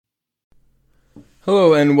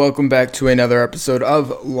Hello and welcome back to another episode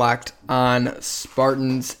of Locked On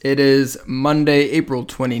Spartans. It is Monday, April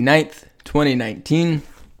 29th, 2019.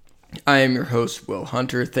 I am your host, Will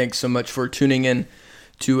Hunter. Thanks so much for tuning in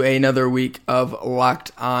to another week of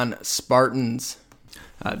Locked On Spartans.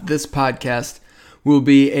 This podcast will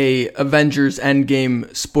be a Avengers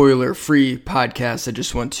Endgame spoiler-free podcast. I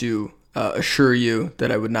just want to assure you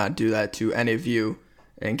that I would not do that to any of you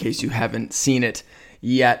in case you haven't seen it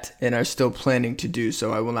yet and are still planning to do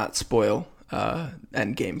so. I will not spoil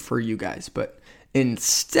Endgame for you guys. But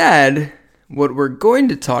instead, what we're going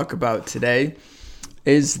to talk about today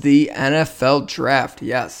is the NFL Draft.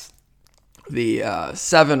 Yes, the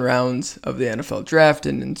 7 rounds of the NFL Draft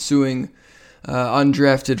and ensuing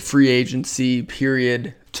undrafted free agency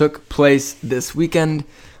period took place this weekend.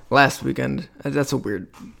 Last weekend. That's a weird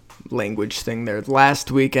language thing there. Last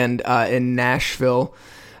weekend in Nashville.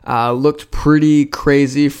 Looked pretty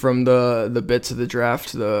crazy from the bits of the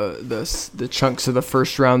draft, the chunks of the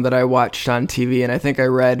first round that I watched on TV, and I think I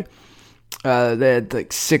read they had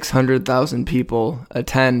like 600,000 people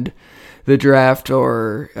attend the draft,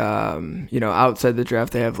 or outside the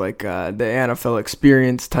draft they have like the NFL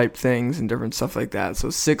experience type things and different stuff like that. So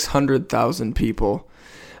 600,000 people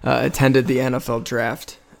attended the NFL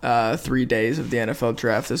draft, 3 days of the NFL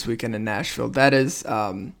draft this weekend in Nashville. That is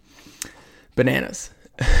bananas.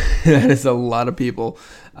 That is a lot of people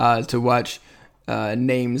to watch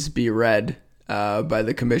names be read by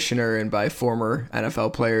the commissioner and by former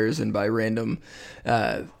NFL players and by random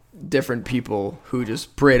different people who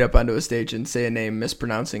just parade up onto a stage and say a name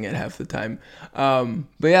mispronouncing it half the time.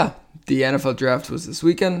 But yeah, the NFL draft was this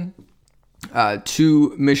weekend.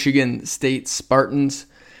 2 Michigan State Spartans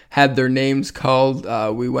had their names called.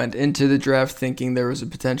 We went into the draft thinking there was a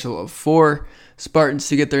potential of 4 Spartans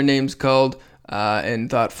to get their names called. And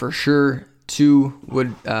thought for sure 2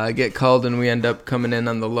 would get called, and we end up coming in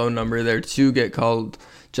on the low number there. 2 get called.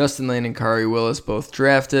 Justin Layne and Khari Willis both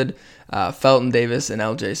drafted. Felton Davis and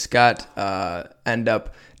LJ Scott end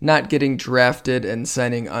up not getting drafted and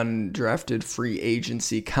signing undrafted free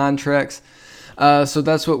agency contracts. So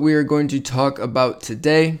that's what we are going to talk about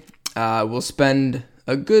today. We'll spend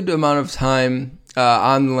a good amount of time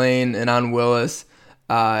on Layne and on Willis.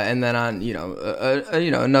 And then on,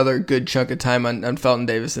 another good chunk of time on Felton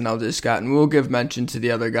Davis and LJ Scott. And we'll give mention to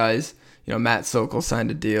the other guys. Matt Sokol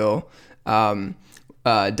signed a deal.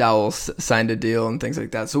 Dowell signed a deal and things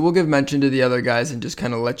like that. So we'll give mention to the other guys and just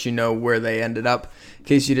kind of let you know where they ended up in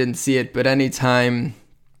case you didn't see it. But anytime,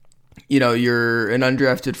 you're an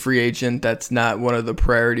undrafted free agent that's not one of the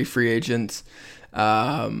priority free agents,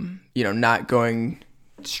 not going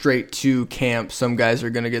straight to camp. Some guys are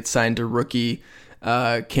going to get signed to rookie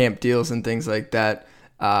camp deals and things like that,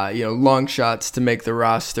 long shots to make the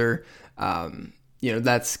roster.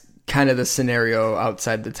 That's kind of the scenario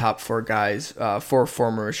outside the top 4 guys, 4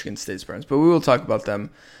 former Michigan State Spartans, but we will talk about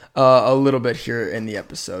them a little bit here in the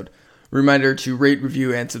episode. Reminder to rate,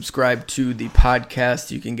 review, and subscribe to the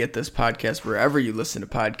podcast. You can get this podcast wherever you listen to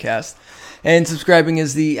podcasts, and subscribing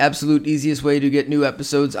is the absolute easiest way to get new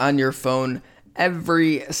episodes on your phone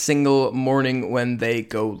every single morning when they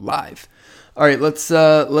go live. All right, let's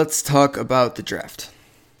talk about the draft.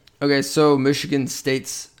 Okay, so Michigan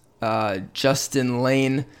State's Justin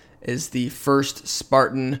Layne is the first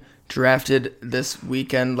Spartan drafted this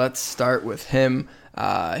weekend. Let's start with him.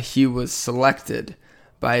 He was selected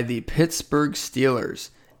by the Pittsburgh Steelers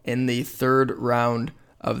in the 3rd round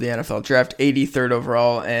of the NFL draft, 83rd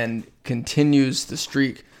overall, and continues the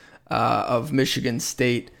streak of Michigan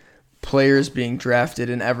State players being drafted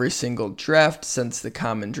in every single draft since the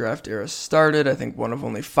common draft era started. I think one of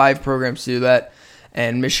only 5 programs to do that.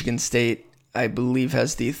 And Michigan State, I believe,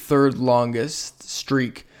 has the 3rd longest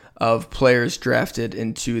streak of players drafted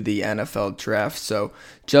into the NFL draft. So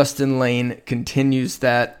Justin Layne continues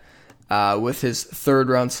that with his 3rd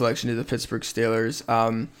round selection to the Pittsburgh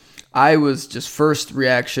Steelers. I was just, first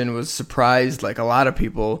reaction was surprised, like a lot of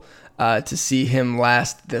people, to see him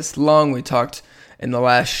last this long. We talked in the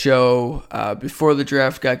last show before the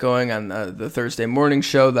draft got going on the Thursday morning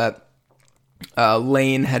show that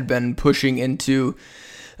Layne had been pushing into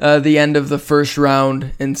the end of the first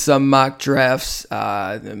round in some mock drafts.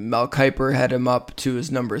 Mel Kiper had him up to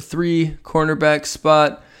his number 3 cornerback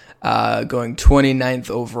spot, going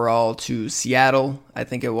 29th overall to Seattle, I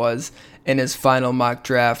think it was, in his final mock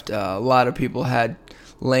draft. A lot of people had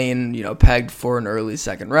Layne, pegged for an early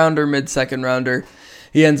second rounder, mid-second rounder.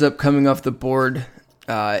 He ends up coming off the board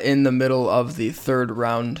in the middle of the 3rd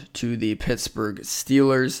round to the Pittsburgh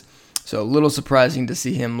Steelers. So a little surprising to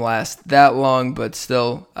see him last that long, but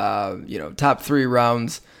still, top 3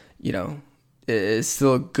 rounds, is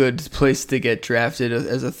still a good place to get drafted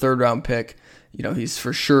as a third round pick. He's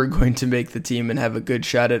for sure going to make the team and have a good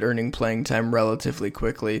shot at earning playing time relatively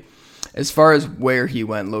quickly. As far as where he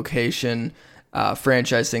went, location,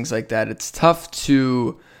 franchise, things like that, it's tough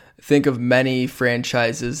to think of many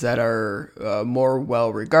franchises that are more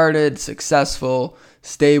well-regarded, successful,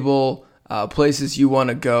 stable, places you want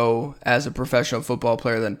to go as a professional football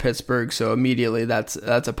player than Pittsburgh. So immediately that's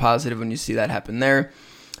a positive when you see that happen there.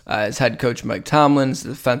 As head coach Mike Tomlin's a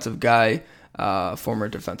defensive guy, former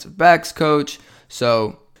defensive backs coach.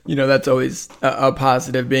 So, that's always a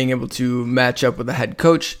positive, being able to match up with a head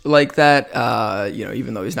coach like that,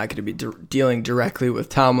 even though he's not going to be dealing directly with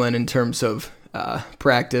Tomlin in terms of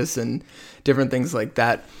practice and different things like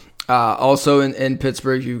that. Also in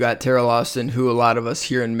Pittsburgh, you've got Terrell Austin, who a lot of us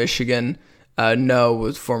here in Michigan know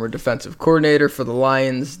was former defensive coordinator for the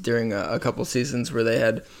Lions during a couple seasons where they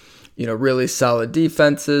had really solid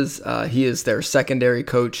defenses. He is their secondary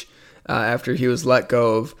coach after he was let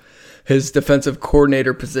go of his defensive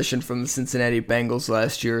coordinator position from the Cincinnati Bengals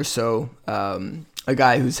last year. So a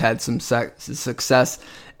guy who's had some success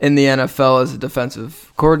in the NFL as a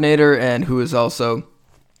defensive coordinator and who is also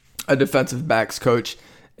a defensive backs coach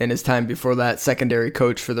in his time before that, secondary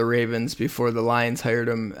coach for the Ravens before the Lions hired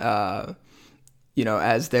him,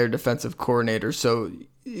 as their defensive coordinator. So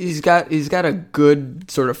he's got a good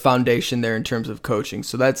sort of foundation there in terms of coaching.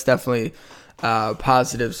 So that's definitely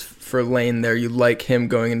positives for Lane there. You like him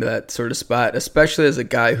going into that sort of spot, especially as a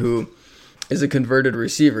guy who is a converted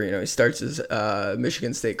receiver. He starts his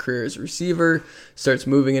Michigan State career as a receiver, starts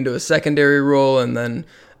moving into a secondary role, and then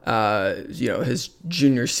his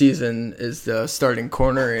junior season is the starting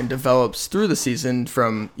corner and develops through the season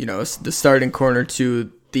from the starting corner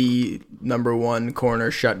to the number one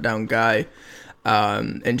corner shutdown guy.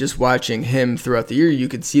 And just watching him throughout the year, you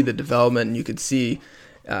could see the development, and you could see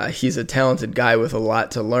he's a talented guy with a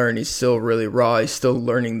lot to learn. He's still really raw. He's still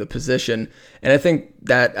learning the position. And I think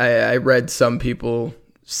that I read some people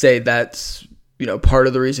say that's, part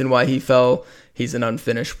of the reason why he fell. He's an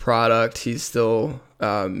unfinished product. He's still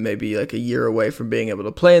maybe like a year away from being able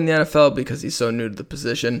to play in the NFL because he's so new to the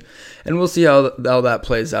position. And we'll see how that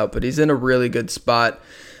plays out. But he's in a really good spot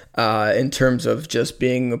in terms of just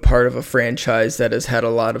being a part of a franchise that has had a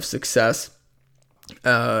lot of success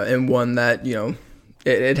and one that,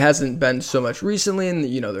 it hasn't been so much recently, and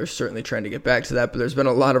they're certainly trying to get back to that, but there's been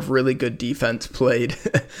a lot of really good defense played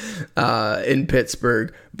in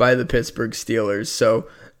Pittsburgh by the Pittsburgh Steelers. So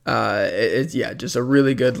it's just a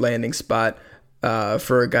really good landing spot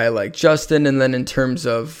for a guy like Justin. And then in terms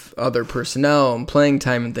of other personnel and playing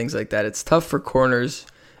time and things like that, it's tough for corners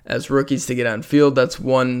as rookies to get on field. That's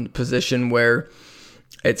one position where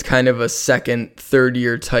it's kind of a second, third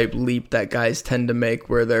year type leap that guys tend to make,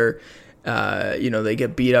 where they're they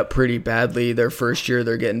get beat up pretty badly. Their first year,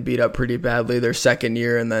 they're getting beat up pretty badly. Their second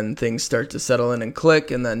year, and then things start to settle in and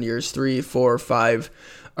click. And then years 3, 4, 5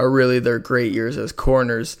 are really their great years as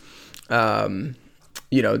corners.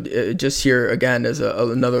 Just here again as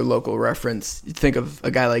another local reference, you think of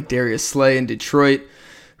a guy like Darius Slay in Detroit,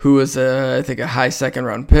 who was I think a high second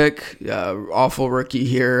round pick, awful rookie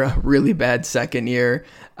here, really bad second year.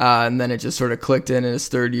 And then it just sort of clicked in his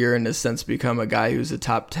third year and has since become a guy who's a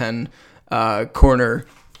top 10 corner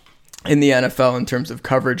in the NFL in terms of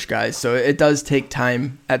coverage guys. So it does take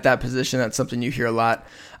time at that position. That's something you hear a lot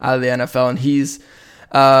out of the NFL. And he's,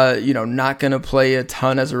 not going to play a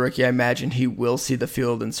ton as a rookie. I imagine he will see the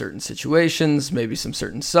field in certain situations, maybe some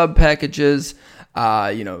certain sub packages.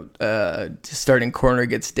 Starting corner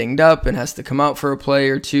gets dinged up and has to come out for a play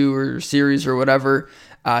or two or series or whatever.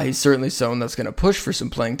 He's certainly someone that's going to push for some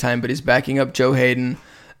playing time, but he's backing up Joe Hayden,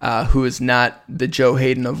 who is not the Joe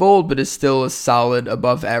Hayden of old, but is still a solid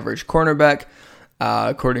above average cornerback,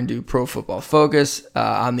 according to Pro Football Focus.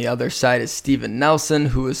 On the other side is Steven Nelson,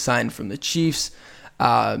 who is signed from the Chiefs.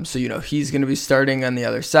 He's going to be starting on the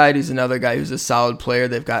other side. He's another guy who's a solid player.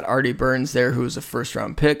 They've got Artie Burns there, who was a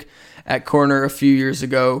first-round pick at corner a few years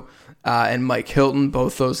ago, and Mike Hilton.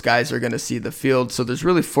 Both those guys are going to see the field. So there's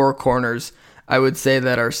really 4 corners, I would say,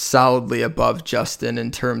 that are solidly above Justin in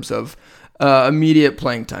terms of immediate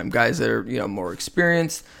playing time, guys that are more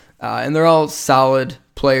experienced, and they're all solid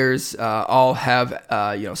players. All have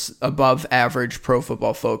above average Pro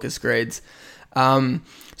Football Focus grades. And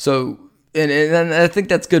I think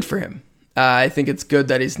that's good for him. I think it's good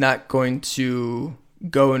that he's not going to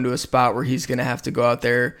go into a spot where he's going to have to go out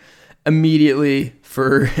there immediately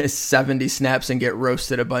for 70 snaps and get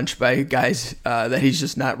roasted a bunch by guys that he's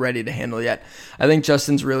just not ready to handle yet. I think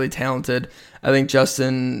Justin's really talented. I think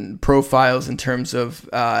Justin profiles in terms of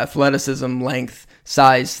athleticism, length,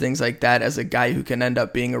 size, things like that, as a guy who can end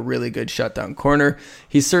up being a really good shutdown corner.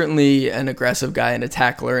 He's certainly an aggressive guy and a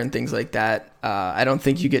tackler and things like that. I don't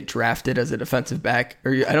think you get drafted as a defensive back,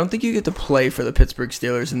 or I don't think you get to play for the Pittsburgh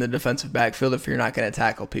Steelers in the defensive backfield if you're not going to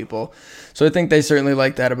tackle people. So I think they certainly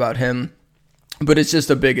like that about him. But it's just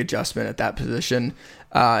a big adjustment at that position.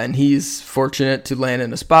 And he's fortunate to land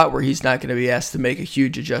in a spot where he's not going to be asked to make a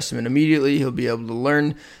huge adjustment immediately. He'll be able to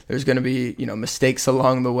learn. There's going to be, mistakes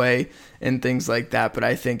along the way and things like that. But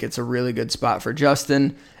I think it's a really good spot for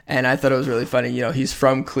Justin. And I thought it was really funny. He's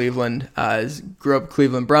from Cleveland. Grew up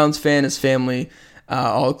Cleveland Browns fan. His family,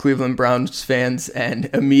 all Cleveland Browns fans. And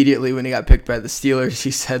immediately when he got picked by the Steelers, he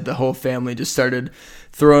said the whole family just started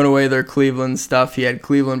throwing away their Cleveland stuff. He had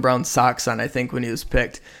Cleveland Browns socks on, I think, when he was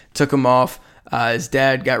picked. Took them off. His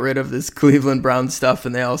dad got rid of this Cleveland Browns stuff,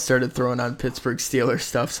 and they all started throwing on Pittsburgh Steelers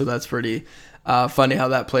stuff. So that's pretty funny how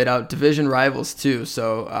that played out. Division rivals, too.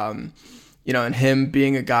 So, and him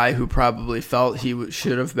being a guy who probably felt he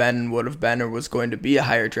should have been, would have been, or was going to be a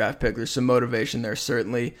higher draft pick. There's some motivation there,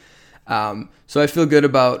 certainly. So I feel good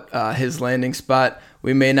about his landing spot.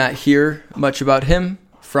 We may not hear much about him,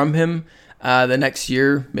 from him, the next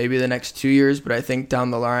year, maybe the next 2 years, but I think down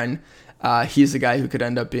the line, he's a guy who could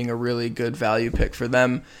end up being a really good value pick for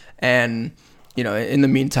them. And, in the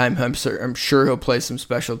meantime, I'm sure he'll play some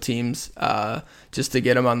special teams just to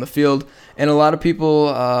get him on the field. And a lot of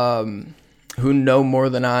people who know more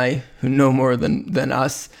than I, who know more than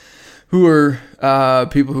us, who are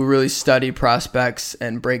people who really study prospects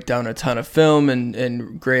and break down a ton of film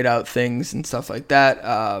and grade out things and stuff like that.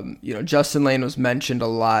 Justin Layne was mentioned a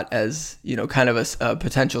lot as, kind of a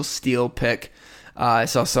potential steal pick. I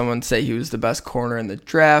saw someone say he was the best corner in the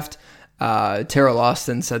draft. Terrell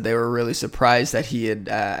Austin said they were really surprised that he had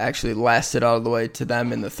actually lasted all the way to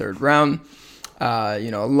them in the third round. A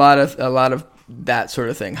lot of that sort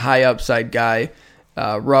of thing. High upside guy.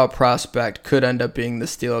 Raw prospect, could end up being the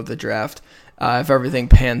steal of the draft if everything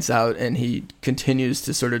pans out and he continues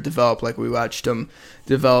to sort of develop like we watched him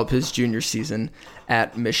develop his junior season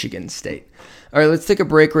at Michigan State. All right, let's take a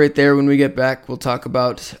break right there. When we get back, we'll talk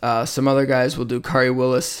about some other guys. We'll do Khari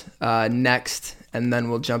Willis next, and then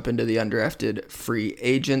we'll jump into the undrafted free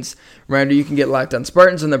agents. Reminder, you can get Locked On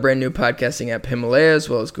Spartans on the brand new podcasting app Himalaya, as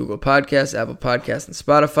well as Google Podcasts, Apple Podcasts, and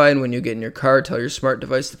Spotify. And when you get in your car, tell your smart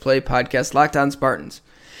device to play podcast Locked On Spartans.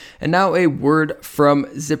 And now a word from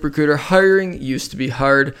ZipRecruiter. Hiring used to be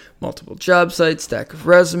hard. Multiple job sites, stack of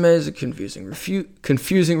resumes, a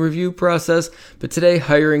confusing review process. But today,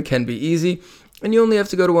 hiring can be easy, and you only have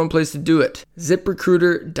to go to one place to do it.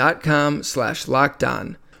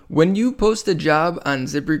 ZipRecruiter.com/lockedon. When you post a job on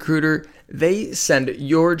ZipRecruiter, they send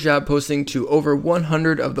your job posting to over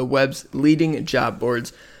 100 of the web's leading job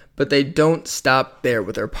boards. But they don't stop there.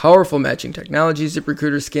 With their powerful matching technology,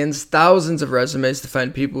 ZipRecruiter scans thousands of resumes to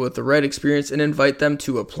find people with the right experience and invite them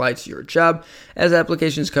to apply to your job. As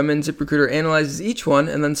applications come in, ZipRecruiter analyzes each one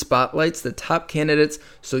and then spotlights the top candidates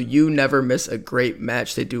so you never miss a great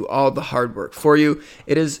match. They do all the hard work for you.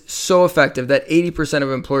 It is so effective that 80%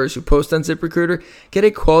 of employers who post on ZipRecruiter get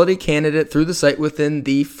a quality candidate through the site within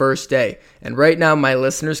the first day. And right now, my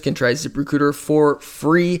listeners can try ZipRecruiter for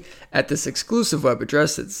free at this exclusive web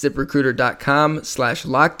address. It's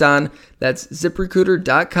ZipRecruiter.com/lockedon. That's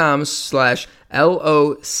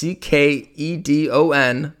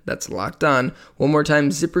ZipRecruiter.com/LOCKEDON. That's locked on. One more time,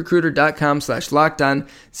 ZipRecruiter.com/lockedon.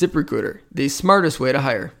 ZipRecruiter, the smartest way to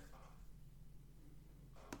hire.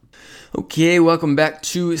 Okay, welcome back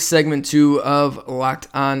to segment 2 of Locked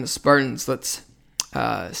On Spartans. Let's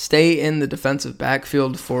stay in the defensive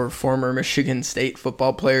backfield for former Michigan State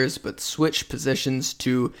football players, but switch positions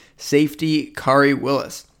to safety Khari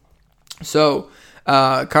Willis. So,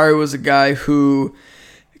 Khari was a guy who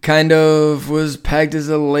kind of was pegged as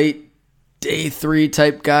a late day 3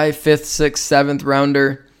 type guy, 5th, 6th, 7th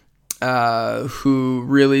rounder, who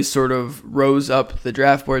really sort of rose up the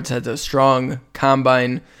draft boards, had a strong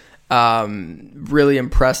combine, really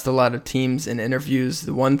impressed a lot of teams in interviews.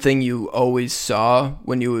 The one thing you always saw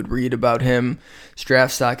when you would read about him,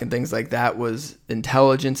 draft stock and things like that, was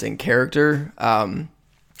intelligence and character.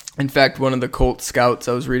 In fact, one of the Colt scouts,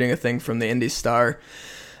 I was reading a thing from the Indy Star,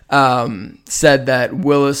 said that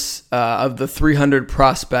Willis, of the 300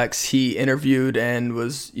 prospects he interviewed and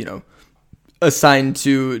was, assigned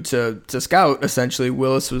to scout, essentially,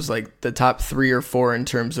 Willis was like the top 3 or 4 in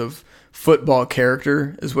terms of football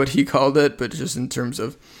character, is what he called it, but just in terms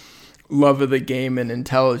of love of the game and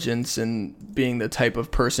intelligence and being the type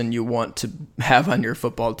of person you want to have on your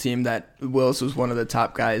football team, that Willis was one of the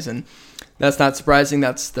top guys. And that's not surprising.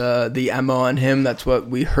 That's the MO on him. That's what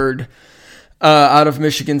we heard out of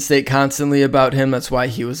Michigan State constantly about him. That's why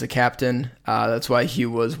he was a captain. That's why he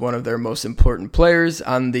was one of their most important players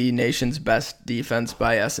on the nation's best defense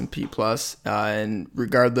by S&P Plus. And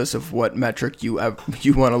regardless of what metric you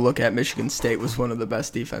want to look at, Michigan State was one of the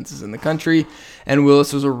best defenses in the country, and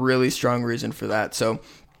Willis was a really strong reason for that. So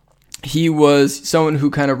he was someone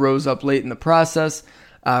who kind of rose up late in the process,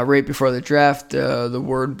 right before the draft. The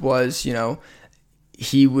word was,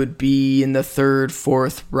 he would be in the third,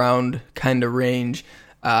 fourth round kind of range.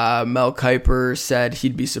 Mel Kiper said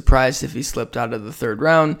he'd be surprised if he slipped out of the third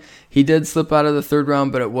round. He did slip out of the third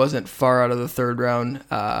round, but it wasn't far out of the third round.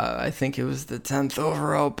 I think it was the 10th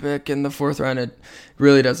overall pick in the fourth round. It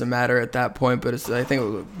really doesn't matter at that point, but I think it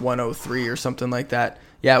was 103 or something like that.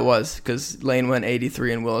 Yeah, it was, because Lane went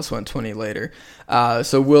 83 and Willis went 20 later.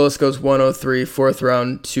 So Willis goes 103, fourth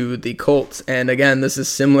round to the Colts. And again, this is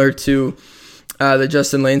similar to the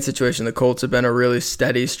Justin Lane situation. The Colts have been a really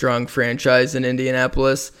steady, strong franchise in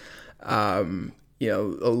Indianapolis. A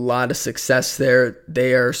lot of success there.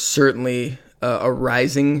 They are certainly a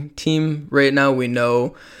rising team right now. We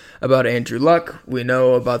know about Andrew Luck. We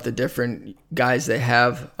know about the different guys they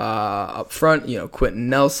have up front. Quentin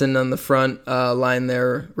Nelson on the front line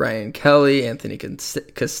there, Ryan Kelly, Anthony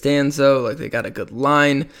Costanzo. They got a good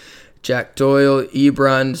line. Jack Doyle,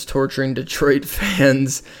 Ebron's torturing Detroit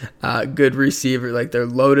fans, good receiver. They're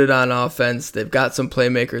loaded on offense. They've got some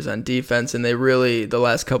playmakers on defense, and they really, the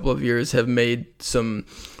last couple of years, have made some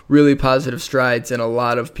really positive strides, and a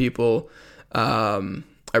lot of people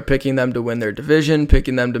are picking them to win their division,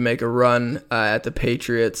 picking them to make a run at the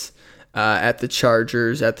Patriots, at the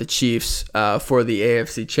Chargers, at the Chiefs for the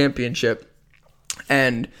AFC Championship.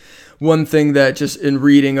 And one thing that just in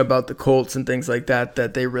reading about the Colts and things like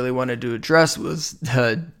that they really wanted to address was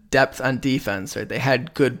the depth on defense, right? They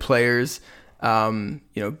had good players,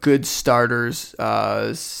 good starters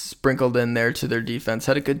sprinkled in there to their defense.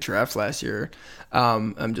 Had a good draft last year.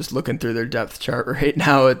 I'm just looking through their depth chart right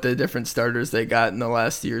now at the different starters they got in the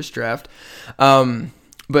last year's draft. But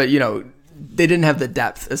they didn't have the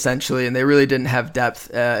depth, essentially, and they really didn't have depth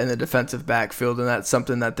in the defensive backfield, and that's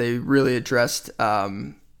something that they really addressed.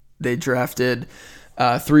 They drafted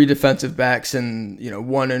 3 defensive backs, and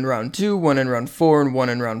one in round 2, one in round 4, and one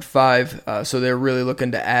in round 5. So they're really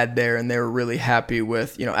looking to add there, and they were really happy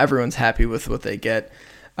with, everyone's happy with what they get,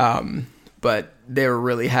 but they were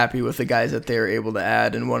really happy with the guys that they were able to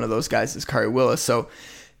add, and one of those guys is Khari Willis. So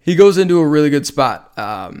he goes into a really good spot.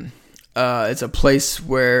 It's a place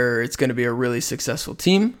where it's going to be a really successful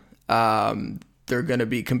team. They're going to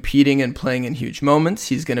be competing and playing in huge moments.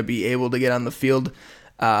 He's going to be able to get on the field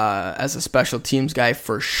as a special teams guy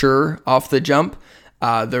for sure off the jump.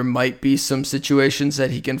 There might be some situations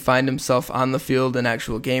that he can find himself on the field in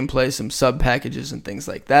actual gameplay, some sub packages and things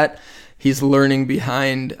like that. He's learning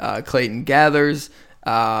behind Clayton Gathers,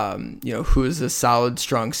 who is a solid,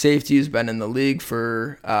 strong safety who's been in the league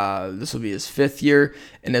for, this will be his 5th year,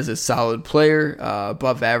 and is a solid player,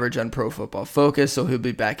 above average on Pro Football Focus, so he'll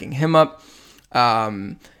be backing him up.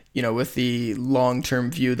 With the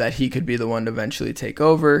long-term view that he could be the one to eventually take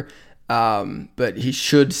over. But he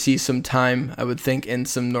should see some time, I would think, in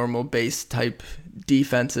some normal base-type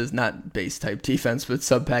defenses, not base-type defense, but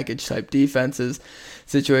sub-package type defenses,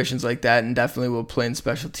 situations like that, and definitely will play in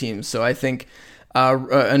special teams. So I think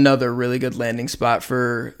another really good landing spot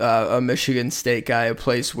for a Michigan State guy, a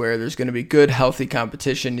place where there's going to be good, healthy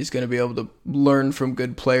competition. He's going to be able to learn from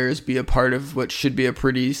good players, be a part of what should be a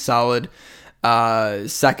pretty solid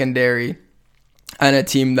secondary, and a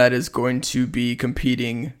team that is going to be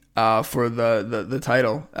competing for the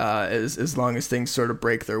title as long as things sort of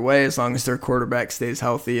break their way, as long as their quarterback stays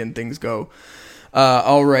healthy and things go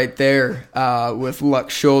all right there. With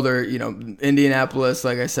Luck's shoulder, Indianapolis,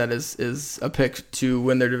 like I said, is a pick to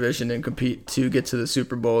win their division and compete to get to the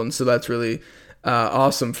Super Bowl, and so that's really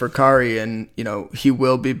awesome for Khari, and he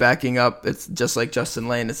will be backing up. It's just like Justin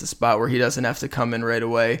Lane. It's a spot where he doesn't have to come in right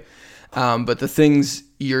away. But the things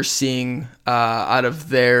you're seeing out of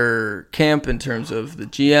their camp in terms of the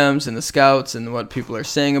GMs and the scouts and what people are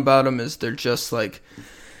saying about him is they're just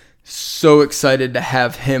so excited to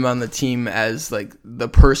have him on the team as the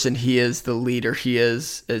person he is, the leader he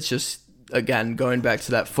is. It's just, again, going back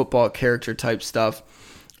to that football character type stuff.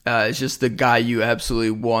 It's just the guy you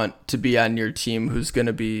absolutely want to be on your team, who's going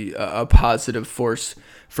to be a positive force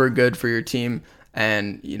for good for your team.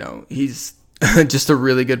 And, he's just a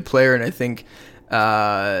really good player, and I think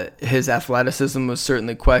his athleticism was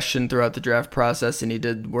certainly questioned throughout the draft process, and he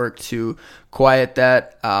did work to quiet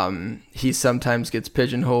that. He sometimes gets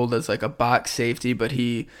pigeonholed as a box safety, but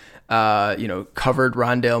he covered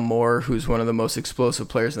Rondale Moore, who's one of the most explosive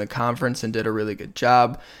players in the conference, and did a really good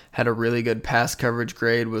job. Had a really good pass coverage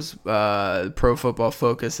grade, was Pro Football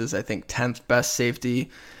Focus's, I think, 10th best safety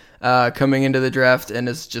coming into the draft, and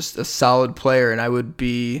is just a solid player. And I would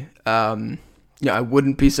be, I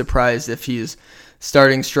wouldn't be surprised if he's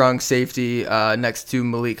starting strong safety next to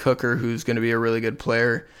Malik Hooker, who's going to be a really good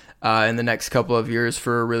player in the next couple of years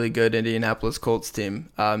for a really good Indianapolis Colts team.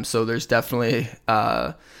 So there's definitely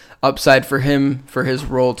upside for him, for his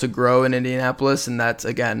role to grow in Indianapolis, and that's,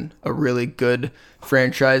 again, a really good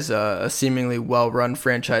franchise, a seemingly well-run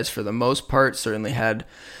franchise for the most part. Certainly had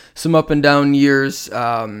some up and down years,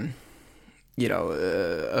 a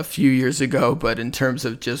few years ago, but in terms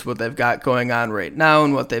of just what they've got going on right now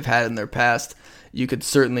and what they've had in their past, you could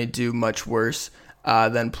certainly do much worse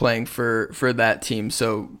than playing for that team.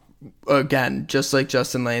 So, again, just like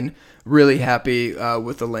Justin Layne, really happy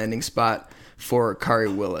with the landing spot for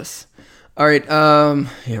Khari Willis. All right,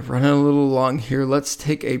 running a little long here. Let's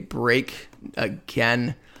take a break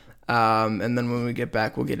again, and then when we get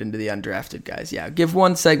back, we'll get into the undrafted guys. Yeah, give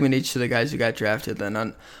one segment each to the guys who got drafted,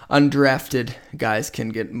 then undrafted guys can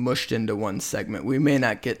get mushed into one segment. We may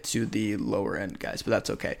not get to the lower end guys, but that's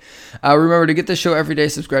okay. Remember to get the show every day.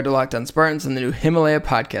 Subscribe to Locked On Spartans on the new Himalaya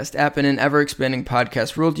podcast app. In an ever-expanding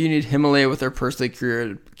podcast world, you need Himalaya with their personally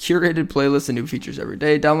curated playlists and new features every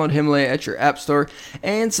day. Download Himalaya at your app store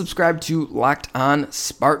and subscribe to Locked On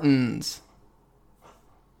Spartans.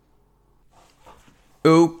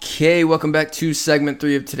 Okay, welcome back to segment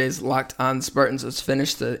 3 of today's Locked On Spartans. Let's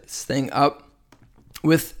finish this thing up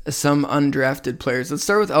with some undrafted players. Let's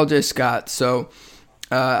start with LJ Scott. So,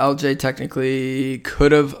 LJ technically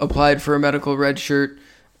could have applied for a medical red shirt.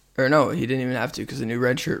 Or no, he didn't even have to because the new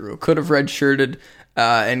red shirt rule. Could have redshirted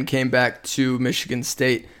and came back to Michigan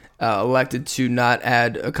State. Elected to not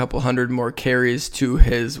add a couple hundred more carries to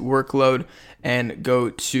his workload and go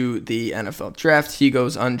to the NFL draft. He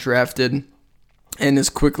goes undrafted and is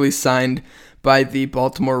quickly signed by the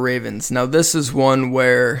Baltimore Ravens. Now, this is one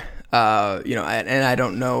where, and I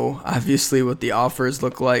don't know, obviously, what the offers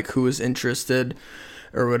look like, who is interested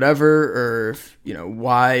or whatever, or if,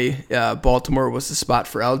 why Baltimore was the spot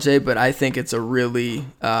for LJ, but I think it's a really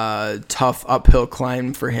tough uphill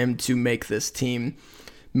climb for him to make this team.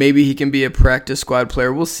 Maybe he can be a practice squad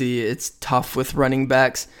player. We'll see. It's tough with running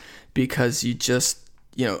backs because you just,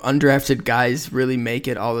 undrafted guys really make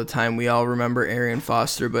it all the time. We all remember Arian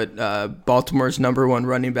Foster, but Baltimore's number one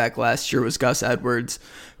running back last year was Gus Edwards,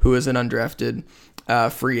 who is an undrafted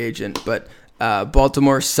free agent. But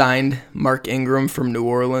Baltimore signed Mark Ingram from New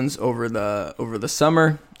Orleans over the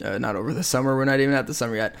summer. Not over the summer. We're not even at the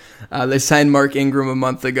summer yet. They signed Mark Ingram a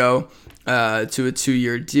month ago to a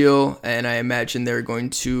 2-year deal, and I imagine they're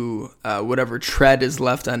going to, whatever tread is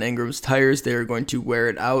left on Ingram's tires, they're going to wear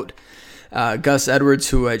it out. Gus Edwards,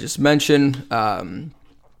 who I just mentioned,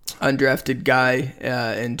 undrafted guy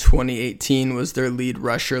in 2018, was their lead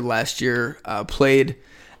rusher last year, played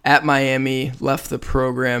at Miami, left the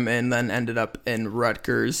program, and then ended up in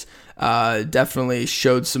Rutgers. Definitely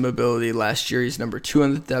showed some ability last year. He's number 2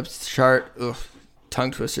 on the depth chart. Ugh,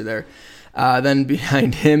 tongue twister there. Then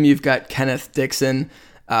behind him, you've got Kenneth Dixon,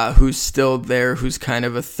 who's still there, who's kind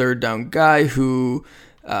of a third down guy who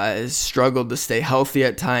has struggled to stay healthy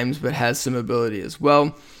at times, but has some ability as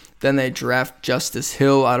well. Then they draft Justice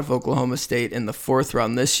Hill out of Oklahoma State in the 4th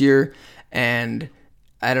round this year. And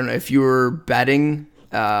I don't know if you were betting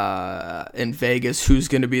in Vegas who's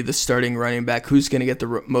going to be the starting running back, who's going to get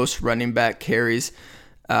the most running back carries.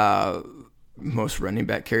 Most running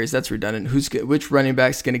back carries, that's redundant. Which running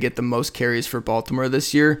back's going to get the most carries for Baltimore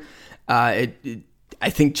this year? I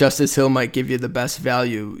think Justice Hill might give you the best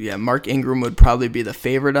value. Yeah, Mark Ingram would probably be the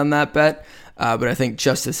favorite on that bet, but I think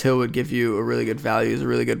Justice Hill would give you a really good value. He's a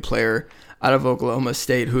really good player out of Oklahoma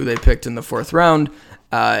State who they picked in the 4th round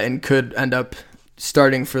and could end up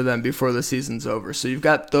starting for them before the season's over. So you've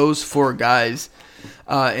got those 4 guys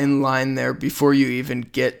in line there before you even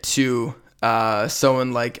get to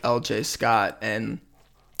someone like LJ Scott. And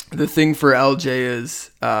the thing for LJ is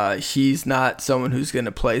he's not someone who's going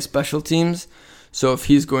to play special teams. So if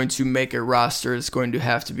he's going to make a roster, it's going to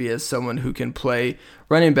have to be as someone who can play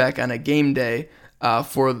running back on a game day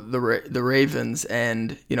for the Ravens.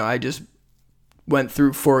 And, I just went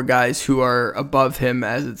through 4 guys who are above him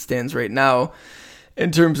as it stands right now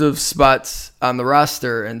in terms of spots on the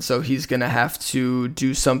roster. And so he's going to have to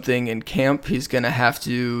do something in camp. He's going to have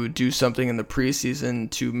to do something in the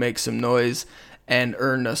preseason to make some noise and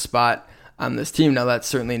earn a spot on this team. Now, that's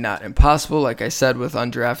certainly not impossible. Like I said, with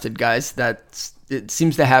undrafted guys, it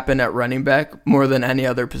seems to happen at running back more than any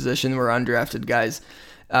other position where undrafted guys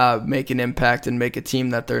make an impact and make a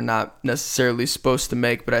team that they're not necessarily supposed to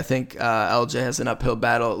make. But I think LJ has an uphill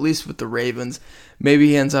battle, at least with the Ravens. Maybe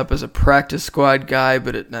he ends up as a practice squad guy,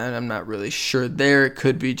 but I'm not really sure there. It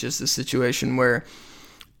could be just a situation where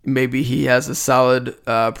maybe he has a solid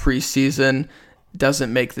preseason,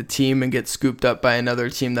 doesn't make the team and gets scooped up by another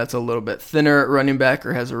team that's a little bit thinner at running back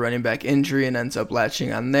or has a running back injury and ends up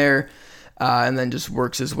latching on there. And then just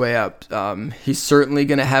works his way up. He's certainly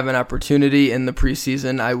going to have an opportunity in the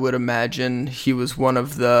preseason. I would imagine he was one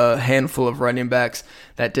of the handful of running backs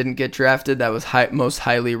that didn't get drafted that was most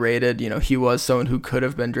highly rated. He was someone who could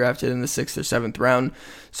have been drafted in the 6th or 7th round.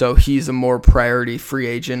 So he's a more priority free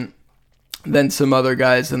agent than some other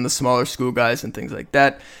guys and the smaller school guys and things like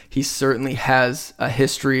that. He certainly has a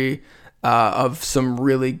history of some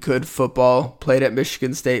really good football, played at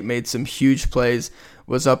Michigan State, made some huge plays,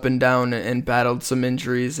 was up and down and battled some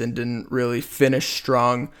injuries and didn't really finish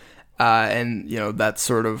strong. And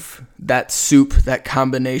that soup, that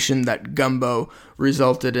combination, that gumbo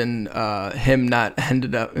resulted in him not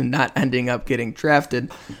ending up getting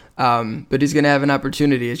drafted. But he's going to have an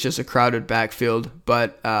opportunity. It's just a crowded backfield.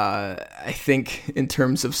 But I think in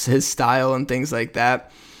terms of his style and things like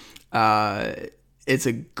that, it's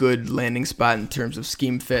a good landing spot in terms of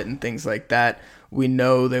scheme fit and things like that. We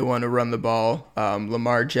know they want to run the ball.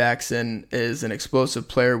 Lamar Jackson is an explosive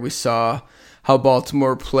player. We saw how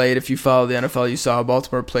Baltimore played. If you follow the NFL, you saw how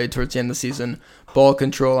Baltimore played towards the end of the season. Ball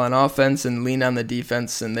control on offense and lean on the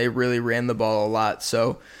defense, and they really ran the ball a lot.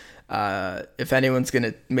 So if anyone's going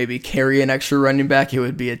to maybe carry an extra running back, it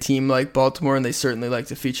would be a team like Baltimore, and they certainly like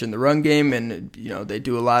to feature in the run game, and they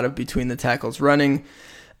do a lot of between the tackles running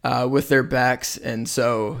with their backs, and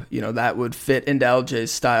so that would fit into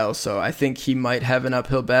LJ's style. So I think he might have an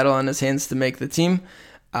uphill battle on his hands to make the team,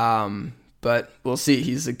 but we'll see.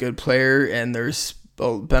 He's a good player, and there's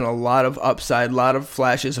been a lot of upside, a lot of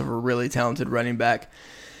flashes of a really talented running back.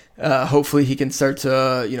 Hopefully he can start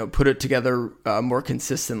to put it together more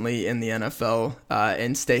consistently in the NFL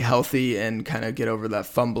and stay healthy and kind of get over that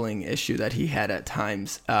fumbling issue that he had at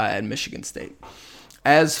times at Michigan State.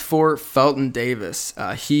 As for Felton Davis,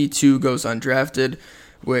 he too goes undrafted,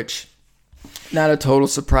 which not a total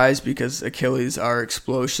surprise because Achilles are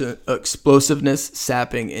explosiveness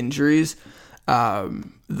sapping injuries.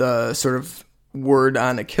 The sort of word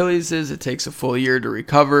on Achilles is it takes a full year to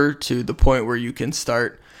recover to the point where you can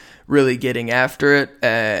start really getting after it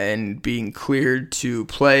and being cleared to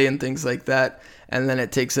play and things like that. And then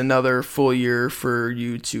it takes another full year for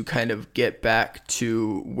you to kind of get back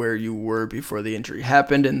to where you were before the injury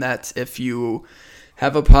happened. And that's if you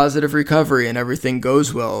have a positive recovery and everything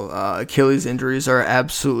goes well. Achilles injuries are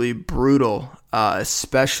absolutely brutal,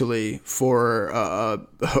 especially for a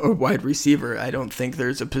wide receiver. I don't think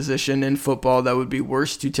there's a position in football that would be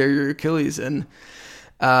worse to tear your Achilles in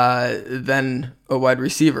than a wide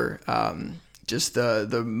receiver. Just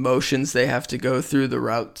the motions they have to go through, the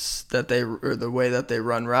routes that or the way that they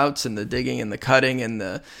run routes, and the digging and the cutting and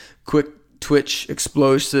the quick twitch,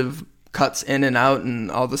 explosive cuts in and out, and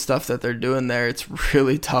all the stuff that they're doing there. It's a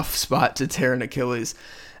really tough spot to tear an Achilles,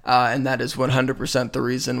 and that is 100% the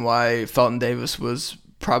reason why Felton Davis was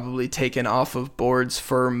probably taken off of boards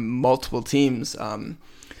for multiple teams.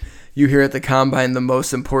 You hear at the combine the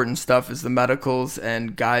most important stuff is the medicals,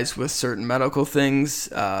 and guys with certain medical things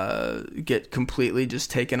get completely just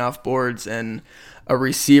taken off boards. And a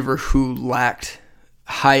receiver who lacked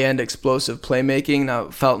high-end explosive playmaking,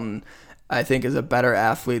 now Felton, I think, is a better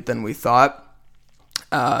athlete than we thought.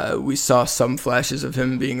 We saw some flashes of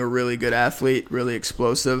him being a really good athlete, really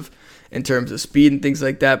explosive in terms of speed and things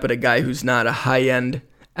like that, but a guy who's not a high-end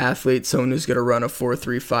athlete, someone who's going to run a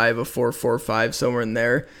 4.35, a 4.45, somewhere in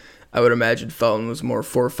there. I would imagine Felton was more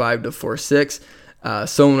 4.5 to 4.6.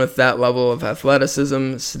 Someone with that level of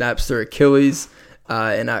athleticism snaps their Achilles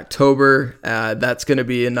in October. That's going to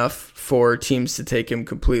be enough for teams to take him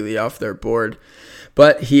completely off their board.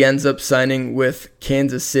 But he ends up signing with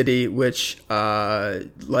Kansas City, which,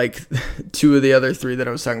 like two of the other three that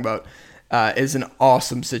I was talking about, is an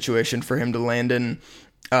awesome situation for him to land in.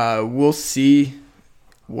 We'll see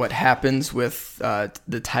what happens with the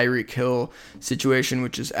Tyreek Hill situation,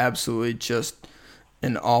 which is absolutely just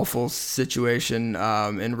an awful situation,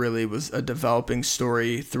 and really was a developing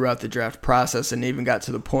story throughout the draft process, and even got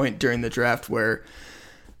to the point during the draft where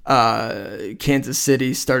Kansas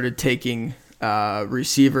City started taking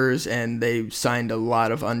receivers, and they signed a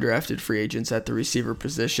lot of undrafted free agents at the receiver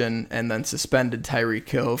position, and then suspended Tyreek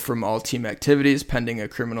Hill from all team activities pending a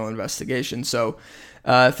criminal investigation. So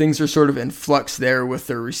things are sort of in flux there with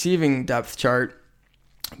their receiving depth chart,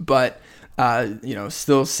 but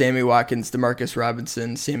Still Sammy Watkins, Demarcus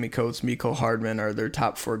Robinson, Sammy Coates, Mecole Hardman are their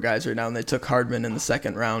top 4 guys right now, and they took Hardman in the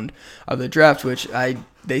second round of the draft, which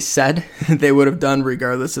they said they would have done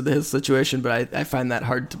regardless of his situation, but I find that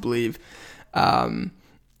hard to believe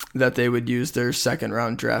that they would use their second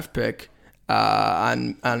round draft pick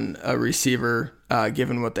on a receiver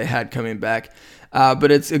given what they had coming back.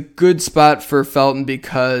 But it's a good spot for Felton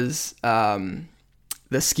because the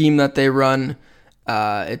scheme that they run,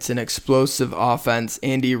 it's an explosive offense.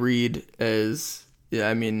 Andy Reid is,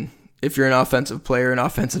 if you're an offensive player, an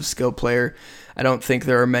offensive skill player, I don't think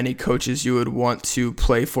there are many coaches you would want to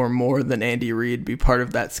play for more than Andy Reid, be part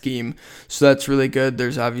of that scheme. So that's really good.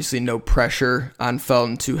 There's obviously no pressure on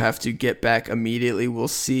Felton to have to get back immediately. We'll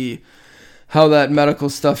see how that medical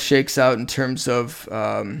stuff shakes out in terms of,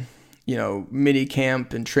 mini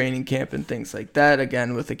camp and training camp and things like that.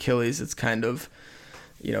 Again, with Achilles, it's kind of,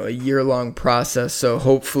 a year-long process. So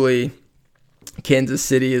hopefully Kansas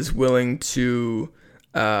City is willing to,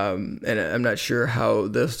 and I'm not sure how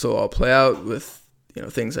this will all play out with,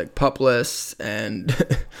 things like PUP lists and,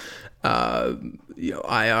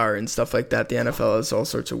 IR and stuff like that. The NFL has all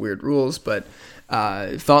sorts of weird rules, but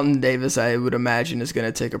Felton Davis, I would imagine, is going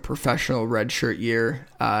to take a professional redshirt year,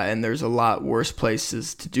 and there's a lot worse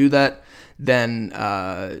places to do that than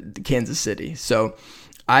Kansas City. So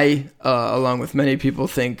I, along with many people,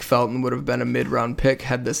 think Felton would have been a mid-round pick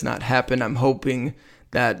had this not happened. I'm hoping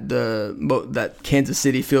that that Kansas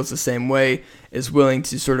City feels the same way, is willing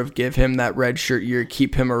to sort of give him that redshirt year,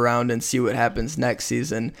 keep him around, and see what happens next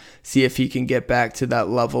season, see if he can get back to that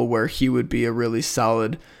level where he would be a really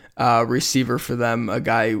solid receiver for them, a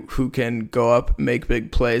guy who can go up, make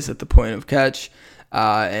big plays at the point of catch,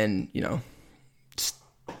 and just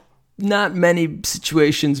not many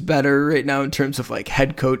situations better right now in terms of like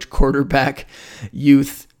head coach, quarterback,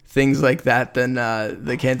 youth, things like that than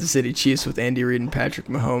the Kansas City Chiefs with Andy Reid and Patrick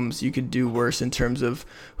Mahomes. You could do worse in terms of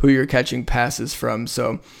who you're catching passes from.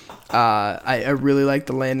 So I really like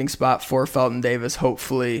the landing spot for Felton Davis.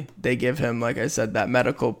 Hopefully they give him, like I said, that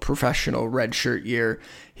medical professional redshirt year.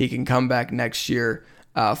 He can come back next year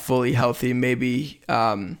fully healthy. Maybe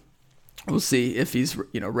we'll see if he's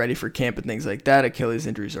ready for camp and things like that. Achilles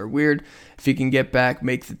injuries are weird. If he can get back,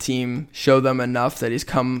 make the team, show them enough that he's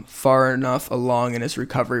come far enough along in his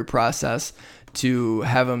recovery process to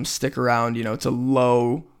have him stick around. It's a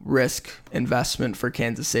low risk investment for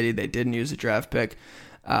Kansas City. They didn't use a draft pick.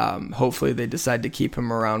 Hopefully they decide to keep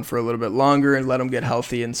him around for a little bit longer and let him get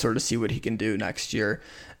healthy and sort of see what he can do next year.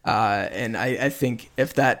 And I think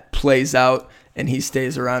if that plays out and he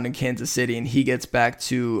stays around in Kansas City and he gets back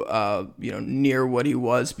to, near what he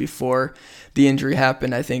was before the injury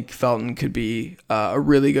happened, I think Felton could be a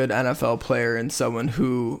really good NFL player and someone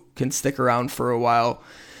who can stick around for a while,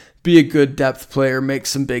 be a good depth player, make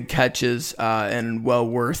some big catches, and well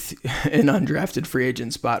worth an undrafted free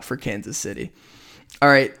agent spot for Kansas City. All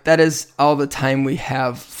right, that is all the time we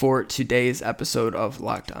have for today's episode of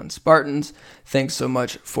Locked On Spartans. Thanks so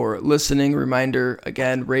much for listening. Reminder,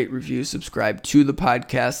 again, rate, review, subscribe to the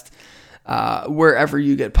podcast. Wherever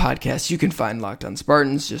you get podcasts, you can find Locked On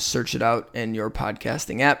Spartans. Just search it out in your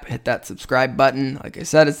podcasting app. Hit that subscribe button. Like I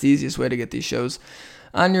said, it's the easiest way to get these shows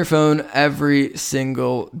on your phone every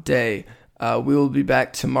single day. We will be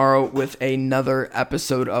back tomorrow with another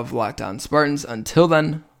episode of Locked On Spartans. Until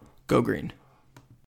then, go green.